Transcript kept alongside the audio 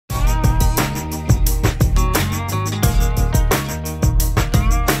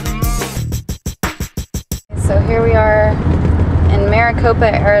here we are in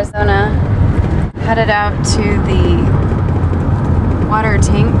Maricopa, Arizona, headed out to the water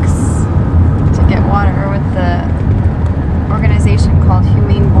tanks to get water with the organization called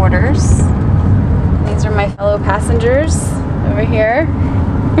Humane Borders. These are my fellow passengers over here.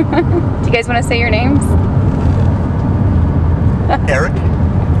 Do you guys want to say your names? Eric.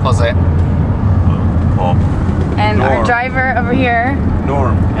 Jose. Paul. And Norm. our driver over here.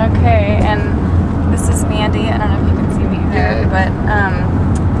 Norm. Okay, and this is Mandy. I don't know if you can see me here, but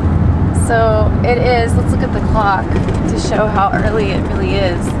so it is. Let's look at the clock to show how early it really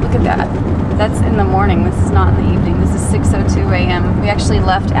is. Look at that. That's in the morning. This is not in the evening. This is 6:02 a.m. We actually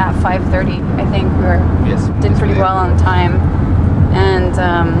left at 5:30. I think we did pretty well on time, and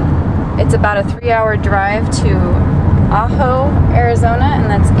it's about a 3-hour drive to Ajo, Arizona, and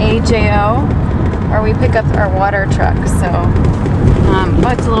that's AJO, where we pick up our water truck. So,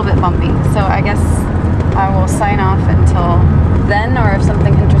 but it's a little bit bumpy. So I guess I will sign off until then, or if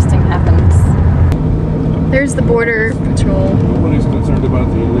something interesting happens. There's the Border Patrol. Nobody's concerned about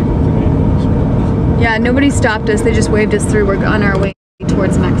the illegal Canadians. Yeah, nobody stopped us. They just waved us through. We're on our way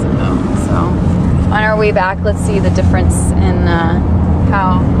towards Mexico. So, on our way back, let's see the difference in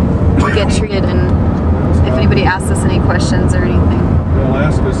how we get treated and if anybody asks us any questions or anything. They'll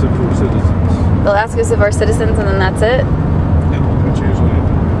ask us if we're citizens. They'll ask us if we're citizens, and then that's it? That's usually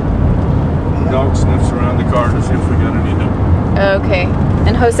it. Dog sniffs around the car to see if we got any dope. Okay.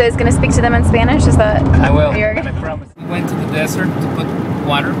 And Jose is going to speak to them in Spanish? Is that? I will. I promise. We went to the desert to put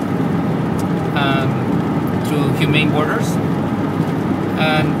water through Humane Borders,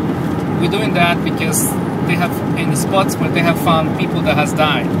 and we're doing that because they have, in the spots where they have found people that has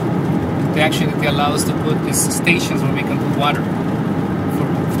died, they allow us to put these stations where we can put water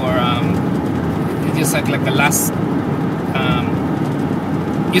for it's just like a last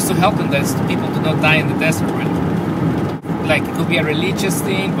just to help them that people do not die in the desert, really. Like, it could be a religious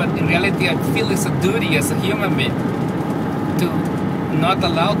thing, but in reality I feel it's a duty as a human being to not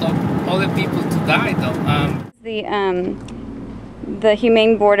allow other people to die, though. The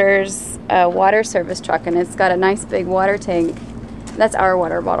Humane Borders water service truck, and it's got a nice big water tank. That's our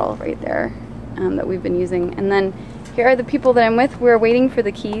water bottle right there that we've been using. And then here are the people that I'm with. We're waiting for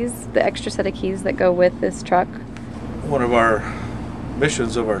the keys, the extra set of keys that go with this truck. One of our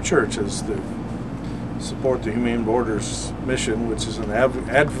missions of our church is to support the Humane Borders mission, which is an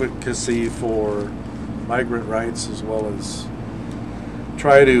advocacy for migrant rights, as well as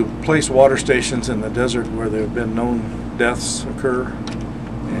try to place water stations in the desert where there have been known deaths occur,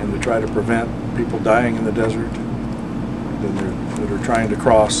 and to try to prevent people dying in the desert that are trying to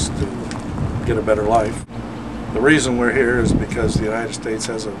cross to get a better life. The reason we're here is because the United States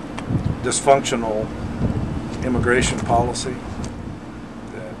has a dysfunctional immigration policy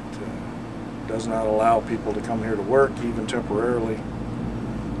that does not allow people to come here to work, even temporarily,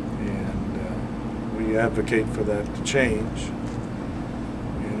 and we advocate for that to change.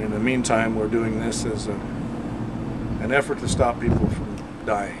 And in the meantime, we're doing this as an effort to stop people from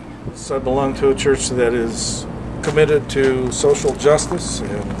dying. So I belong to a church that is committed to social justice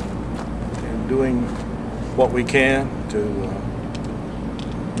and doing what we can to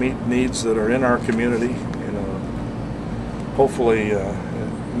meet needs that are in our community in a hopefully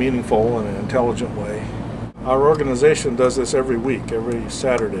meaningful and an intelligent way. Our organization does this every week. Every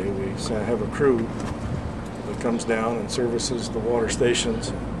Saturday we have a crew that comes down and services the water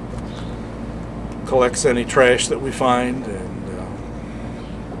stations, collects any trash that we find, and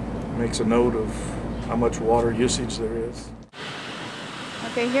makes a note of how much water usage there is.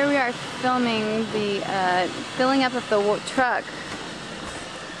 Okay, here we are filming the filling up of the truck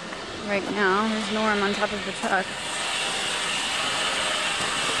right now. There's Norm on top of the truck.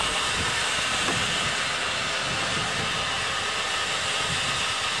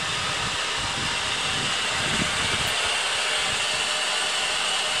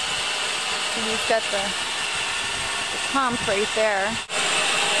 And he's got the pump right there.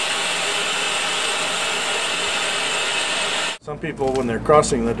 Some people, when they're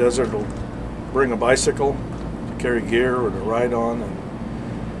crossing the desert, will bring a bicycle to carry gear or to ride on,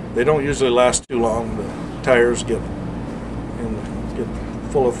 and they don't usually last too long. The tires get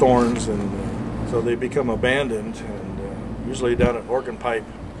full of thorns, and so they become abandoned, and usually down at Organ Pipe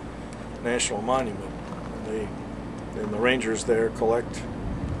National Monument. And the rangers there collect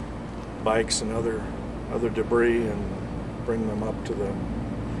bikes and other debris and bring them up to the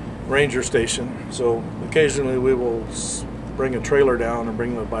ranger station. So occasionally we will bring a trailer down and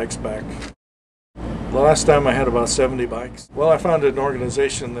bring the bikes back. The last time I had about 70 bikes. Well, I found an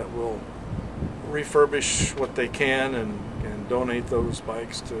organization that will refurbish what they can and donate those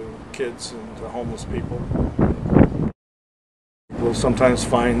bikes to kids and to homeless people in the You'll sometimes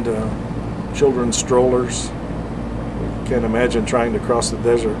find children's strollers. Can't imagine trying to cross the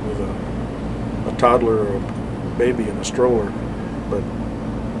desert with a toddler or a baby in a stroller, but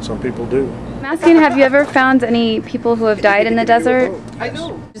some people do. I'm asking, have you ever found any people who have died in the desert? I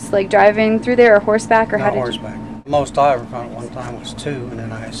know. Just like driving through there, or horseback, or how Not did horseback. The most I ever found at one time was 2, and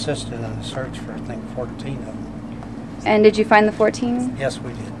then I assisted in the search for, I think, 14 of them. And did you find the 14? Yes,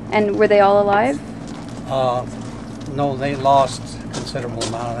 we did. And were they all alive? No, they lost a considerable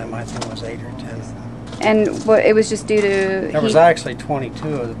amount of them. I think it was 8 or 10 of them. And what, it was just due to There was heat? actually 22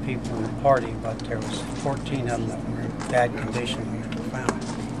 of the people in the party, but there was 14 of them that were in bad condition when they were found.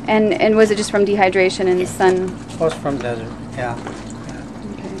 And was it just from dehydration and the sun? It was from desert, yeah.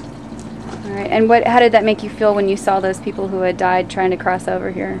 Okay. All right. And how did that make you feel when you saw those people who had died trying to cross over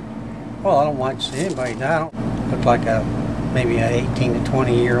here? Well, I don't want to see anybody die. I don't look like maybe an 18 to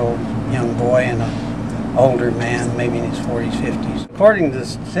 20-year-old young boy and an older man, maybe in his 40s, 50s. According to the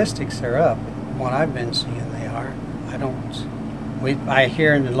statistics, they're up. What I've been seeing, they are. I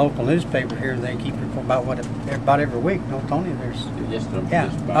hear in the local newspaper here they keep reporting about every week. No, Tony,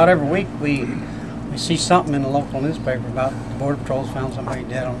 about every week we see something in the local newspaper about the Border Patrol's found somebody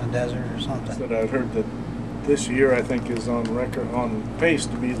dead on the desert or something. But I've heard that this year, I think, is on pace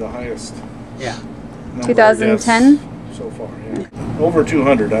to be the highest. Yeah. 2010? So far, yeah. Over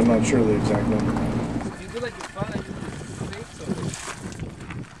 200. I'm not sure the exact number. You do like the fun and you save something.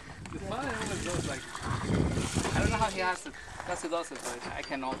 The fun always goes like, I don't know how he has it. That's it also, but I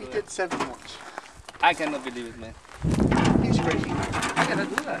cannot do it. He did 7 months. I cannot believe it, man. He's crazy. I cannot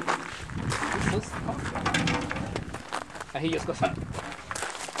do that. It's so tough. And he just goes out.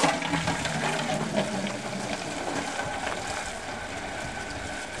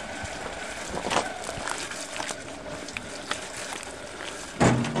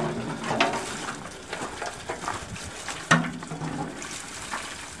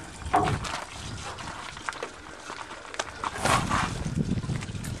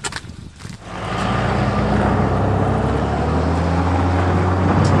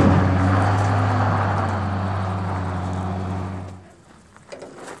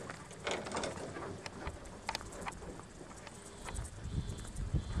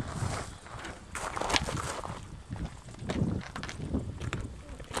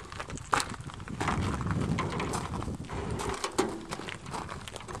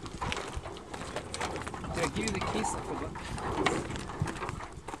 Did I give you the keys? I forgot.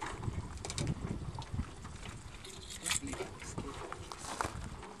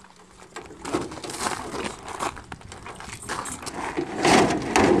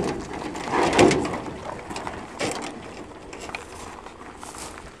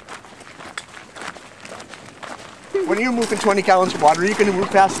 When you're moving 20 gallons of water, you're going to move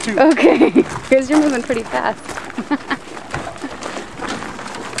fast too. Okay, because you're moving pretty fast.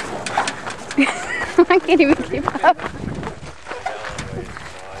 I can't even keep up.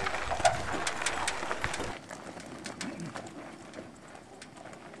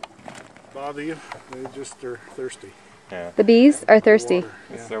 Bother you? They just are thirsty. Yeah. The bees are thirsty. Water,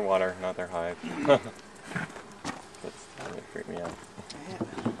 It's yeah. their water, not their hive. That would freak me out.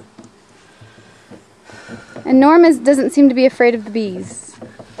 And Norm doesn't seem to be afraid of the bees.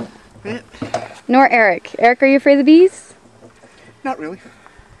 Nor Eric. Eric, are you afraid of the bees? Not really.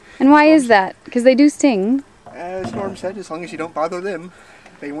 And why is that? Because they do sting. As Norm said, as long as you don't bother them,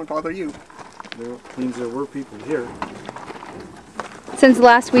 they won't bother you. That means there were people here. Since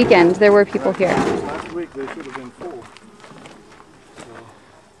last weekend, there were people here. Last week they should have been full.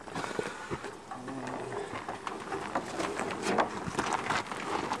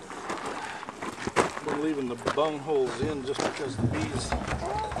 Been leaving the bung holes in just because the bees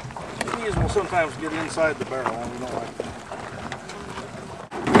will sometimes get inside the barrel and we don't like that.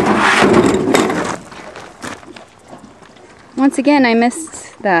 Once again, I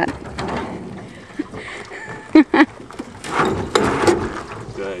missed that.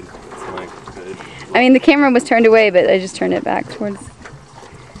 Good. It's like good. I mean, the camera was turned away, but I just turned it back towards...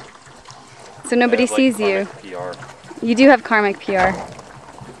 So nobody I have, sees like, you. karmic PR. You do have karmic PR.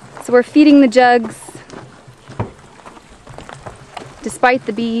 So we're feeding the jugs. Despite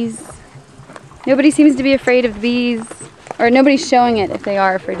the bees. Nobody seems to be afraid of the bees. Or nobody's showing it if they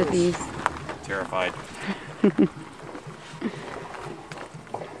are afraid of bees. Terrified.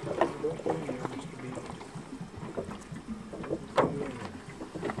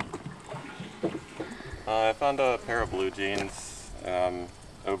 I found a pair of blue jeans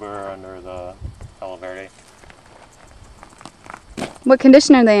over under the Palo Verde. What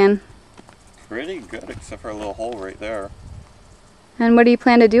condition are they in? Pretty good, except for a little hole right there. And what do you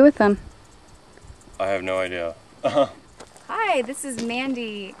plan to do with them? I have no idea. How Hi, this is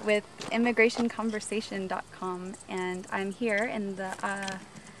Mandy with immigrationconversation.com, and I'm here in the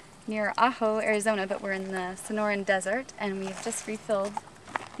near Ajo, Arizona, but we're in the Sonoran desert, and we've just refilled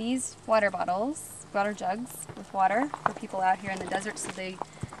these water bottles, water jugs with water for people out here in the desert so they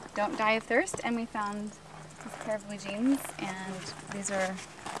don't die of thirst. And we found this pair of blue jeans, and these are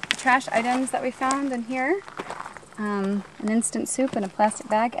the trash items that we found in here. An instant soup in a plastic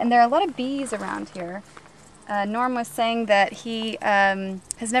bag, and there are a lot of bees around here. Norm was saying that he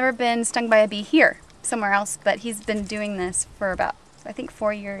has never been stung by a bee here, somewhere else, but he's been doing this for about, I think,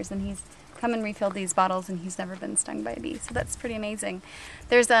 4 years, and he's come and refilled these bottles, and he's never been stung by a bee. So that's pretty amazing.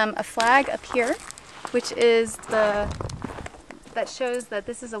 There's a flag up here, which is that shows that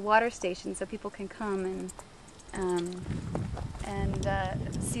this is a water station, so people can come and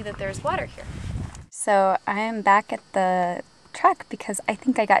see that there's water here. So I am back at the truck because I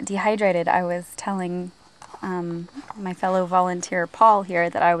think I got dehydrated. I was telling my fellow volunteer Paul here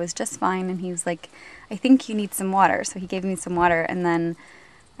that I was just fine, and he was like, I think you need some water. So he gave me some water, and then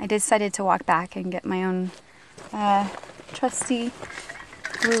I decided to walk back and get my own trusty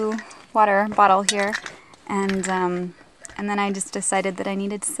blue water bottle here, and then I just decided that I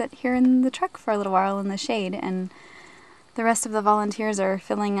needed to sit here in the truck for a little while in the shade, and the rest of the volunteers are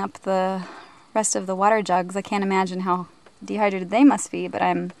filling up the rest of the water jugs. I can't imagine how dehydrated they must be, but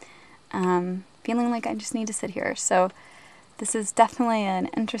I'm feeling like I just need to sit here. So this is definitely an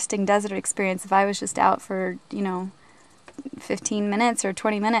interesting desert experience. If I was just out for, 15 minutes or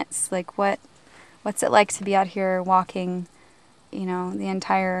 20 minutes, like what's it like to be out here walking, the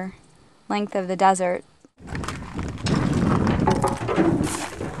entire length of the desert?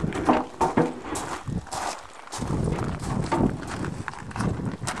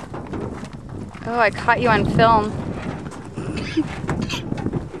 Oh, I caught you on film.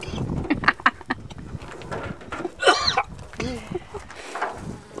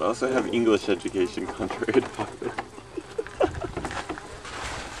 We also have English education contrary to popular.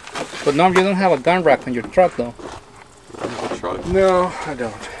 But Norm, you don't have a gun rack on your truck, though. Truck. No, I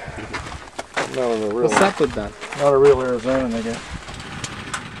don't. Not a real. What's up with that? Not a real Arizonan, I guess.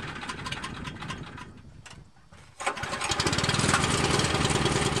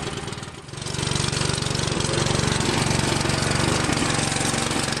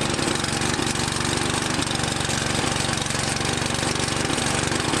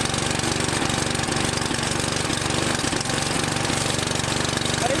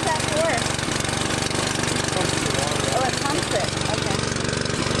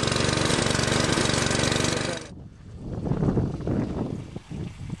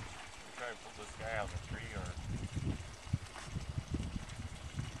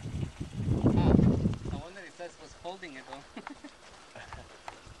 Holding it though.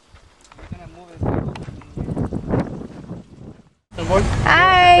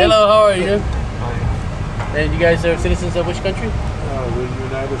 Hi! Hello, how are you? Hi. And you guys are citizens of which country? The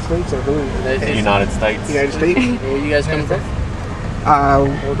United States, I believe. United States. United States. Where you guys coming from?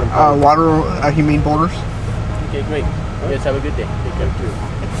 Humane Borders. Okay, great. You guys have a good day. Take care.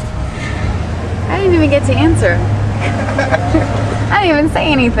 I didn't even get to answer. I didn't even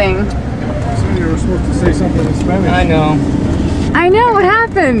say anything. So you were supposed to say something in Spanish. I know. I know, what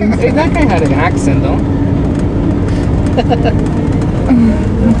happened? Hey, that guy had an accent, though.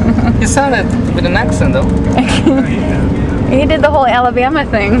 He sounded with an accent, though. He did the whole Alabama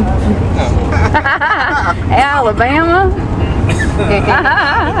thing. Oh. Alabama?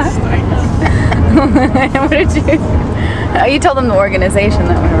 What did you... Oh, you told them the organization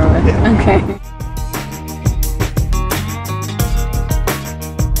that we were with. Okay.